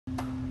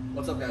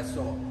What's up, guys?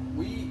 So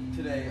we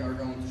today are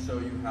going to show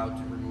you how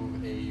to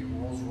remove a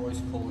Rolls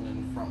Royce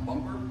Cullinan front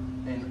bumper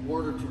in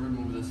order to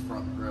remove this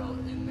front grille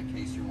in the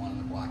case you're wanting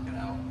to black it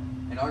out.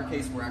 In our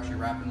case, we're actually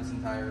wrapping this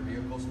entire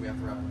vehicle, so we have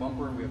to wrap the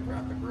bumper, we have to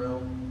wrap the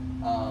grille,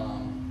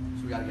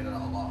 so we got to get it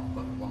all off.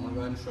 But I'm going to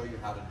go ahead and show you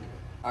how to do it.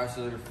 All right,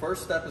 so your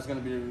first step is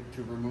going to be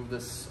to remove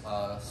this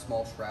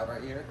small shroud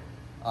right here,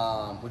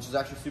 which is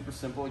actually super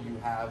simple. You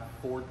have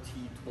 4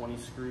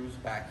 T20 screws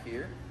back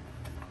here.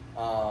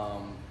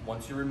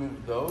 Once you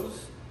remove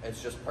those,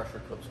 it's just pressure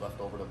clips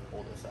left over to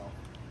pull this out.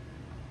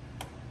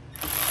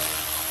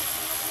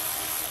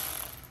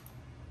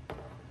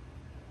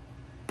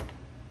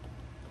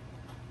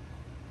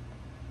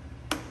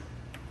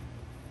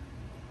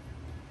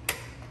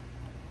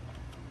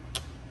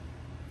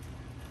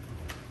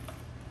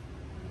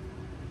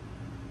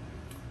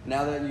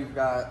 Now that you've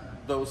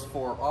got those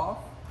 4 off,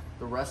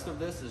 the rest of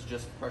this is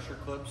just pressure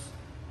clips.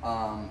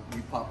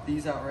 You pop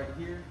these out right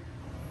here.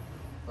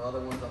 The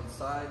other ones on the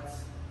sides,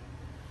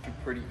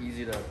 pretty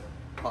easy to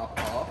pop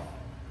off.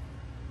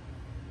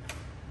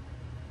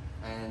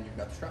 And you've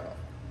got the shroud off.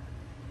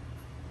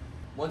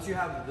 Once you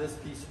have this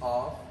piece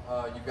off,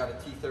 you've got a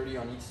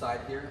T30 on each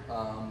side here.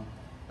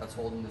 That's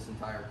holding this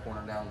entire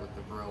corner down with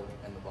the grille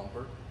and the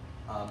bumper.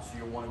 So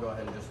you'll want to go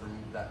ahead and just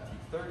remove that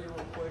T30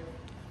 real quick.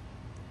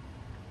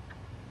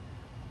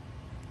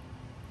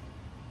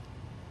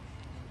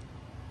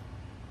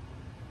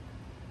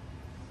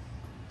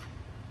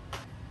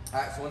 All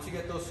right, so once you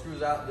get those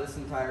screws out, this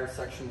entire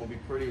section will be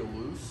pretty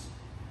loose.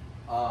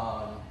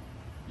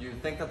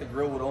 You'd think that the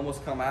grille would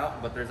almost come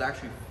out, but there's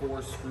actually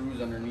 4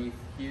 screws underneath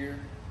here,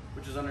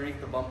 which is underneath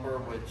the bumper,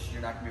 which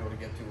you're not gonna be able to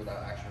get to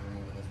without actually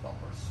removing this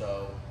bumper.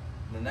 So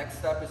the next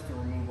step is to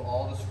remove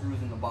all the screws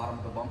in the bottom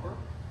of the bumper,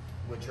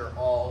 which are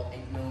all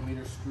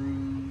 8mm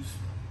screws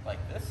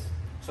like this.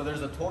 So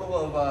there's a total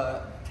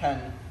of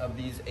 10 of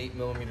these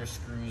 8mm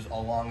screws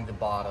along the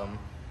bottom.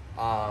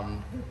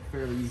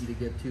 Fairly easy to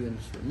get to and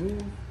just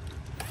remove.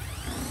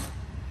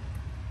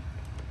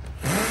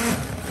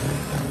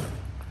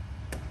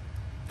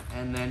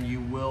 And then you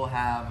will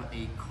have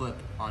a clip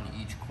on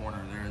each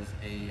corner. There's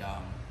a,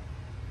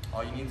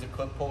 all you need is a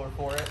clip puller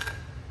for it.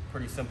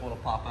 Pretty simple to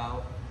pop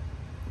out.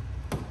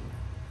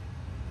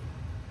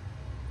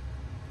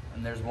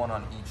 And there's one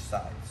on each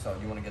side, so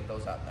you want to get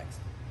those out next.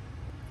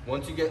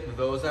 Once you get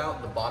those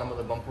out, the bottom of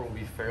the bumper will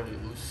be fairly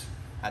loose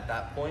at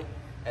that point.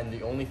 And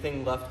the only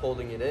thing left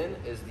holding it in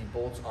is the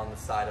bolts on the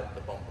side of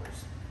the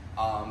bumpers,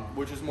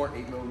 which is more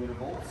 8mm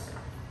bolts.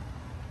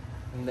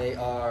 And they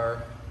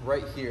are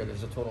right here.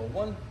 There's a total of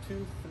 1,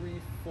 2, 3,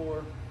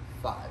 4,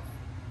 5.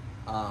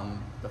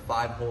 The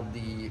 5 hold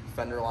the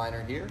fender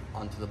liner here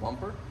onto the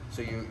bumper,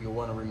 so you'll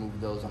want to remove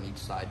those on each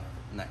side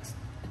next.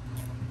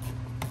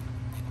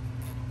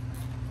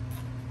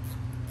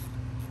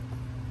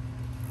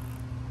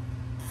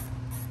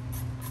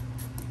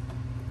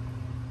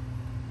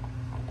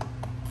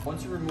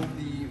 Once you remove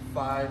the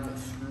 5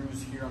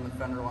 screws here on the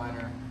fender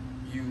liner,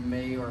 you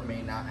may or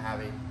may not have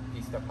a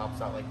piece that pops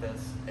out like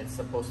this. It's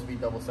supposed to be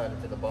double-sided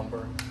to the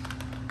bumper.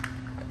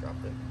 I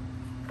dropped it.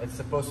 It's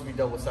supposed to be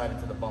double-sided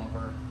to the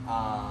bumper.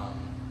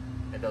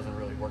 It doesn't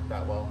really work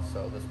that well,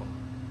 so this one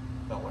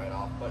fell right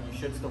off. But you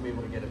should still be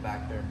able to get it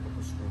back there and put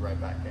the screw right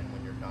back in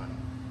when you're done.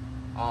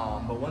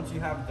 But once you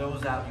have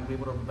those out, you'll be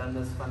able to bend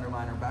this fender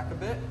liner back a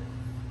bit,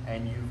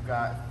 and you've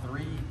got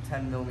 3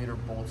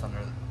 10mm bolts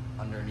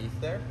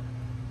underneath there,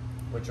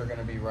 which are going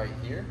to be right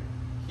here,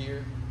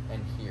 here,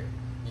 and here.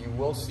 You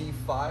will see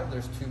 5,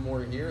 there's 2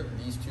 more here.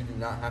 These 2 do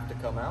not have to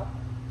come out,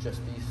 just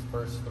these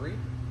first 3.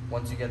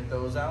 Once you get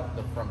those out,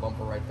 the front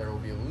bumper right there will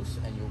be loose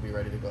and you'll be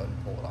ready to go ahead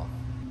and pull it off.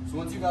 So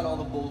once you got all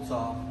the bolts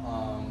off,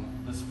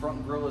 this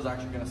front grille is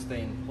actually going to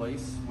stay in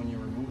place when you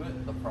remove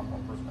it. The front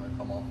bumper is going to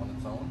come off on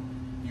its own.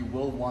 You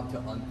will want to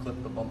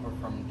unclip the bumper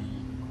from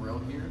the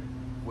grille here,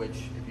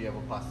 which if you have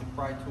a plastic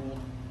pry tool,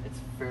 it's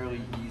fairly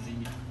easy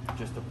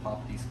just to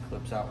pop these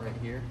clips out right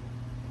here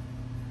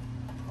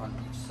on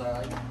each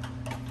side.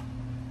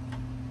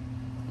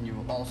 And you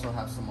will also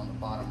have some on the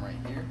bottom right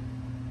here.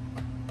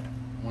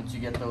 Once you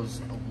get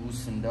those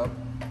loosened up,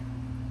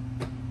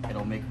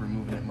 it'll make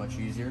removing it much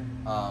easier.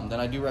 Then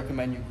I do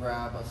recommend you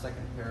grab a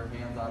second pair of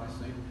hands,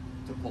 obviously,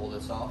 to pull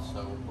this off.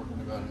 So we're going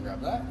to go ahead and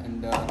grab that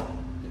and get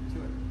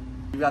to it.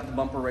 You've got the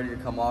bumper ready to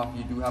come off.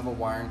 You do have a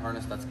wiring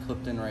harness that's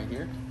clipped in right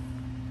here.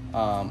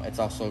 It's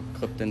also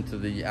clipped into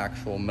the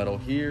actual metal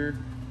here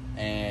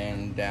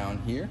and down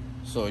here.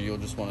 So you'll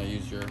just want to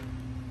use your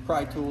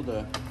pry tool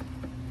to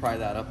pry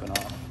that up and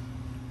off.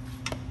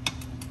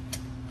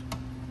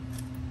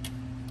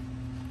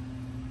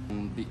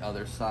 And the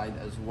other side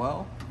as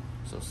well.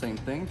 So same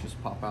thing,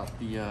 just pop out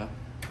the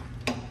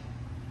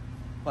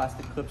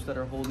plastic clips that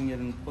are holding it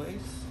in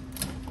place.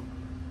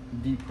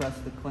 Depress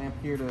the clamp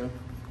here to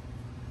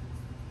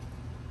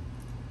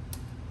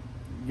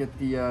get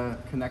the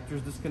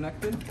connectors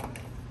disconnected.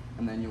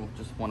 And then you'll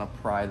just want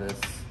to pry this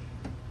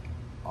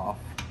off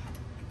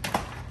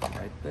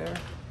right there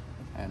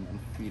and then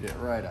feed it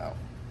right out.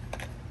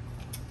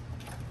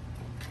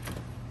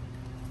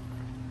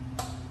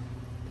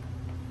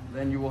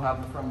 then you will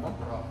have the front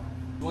bumper off.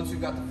 Once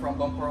you've got the front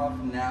bumper off,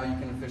 now you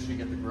can officially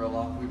get the grill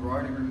off. We've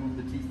already removed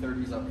the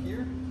T30s up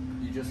here.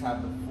 You just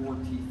have the 4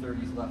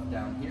 T30s left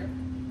down here.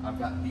 I've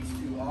got these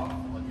two off.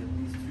 I'll get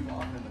these two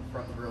off, and the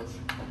front grill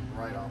should come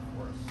right off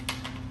for us.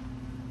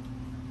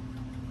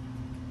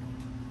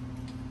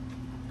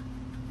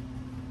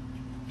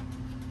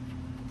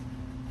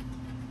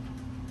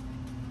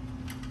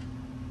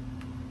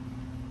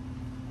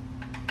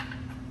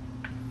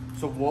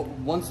 So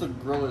once the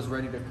grill is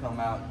ready to come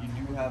out,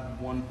 you do have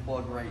one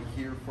plug right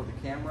here for the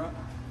camera.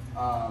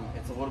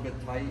 It's a little bit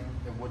tight.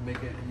 It would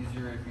make it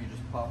easier if you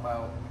just pop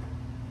out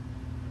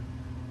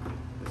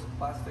this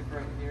plastic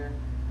right here.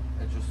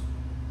 It just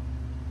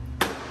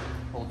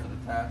holds it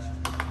attached.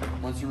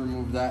 Once you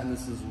remove that and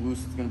this is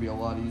loose, it's going to be a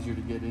lot easier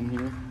to get in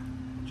here.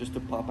 Just to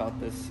pop out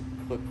this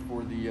clip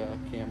for the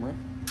camera.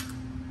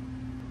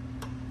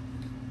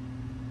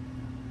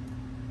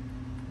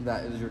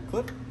 That is your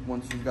clip.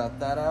 Once you've got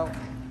that out,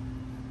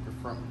 your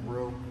front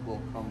grill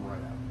will come right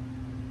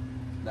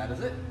out. That is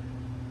it.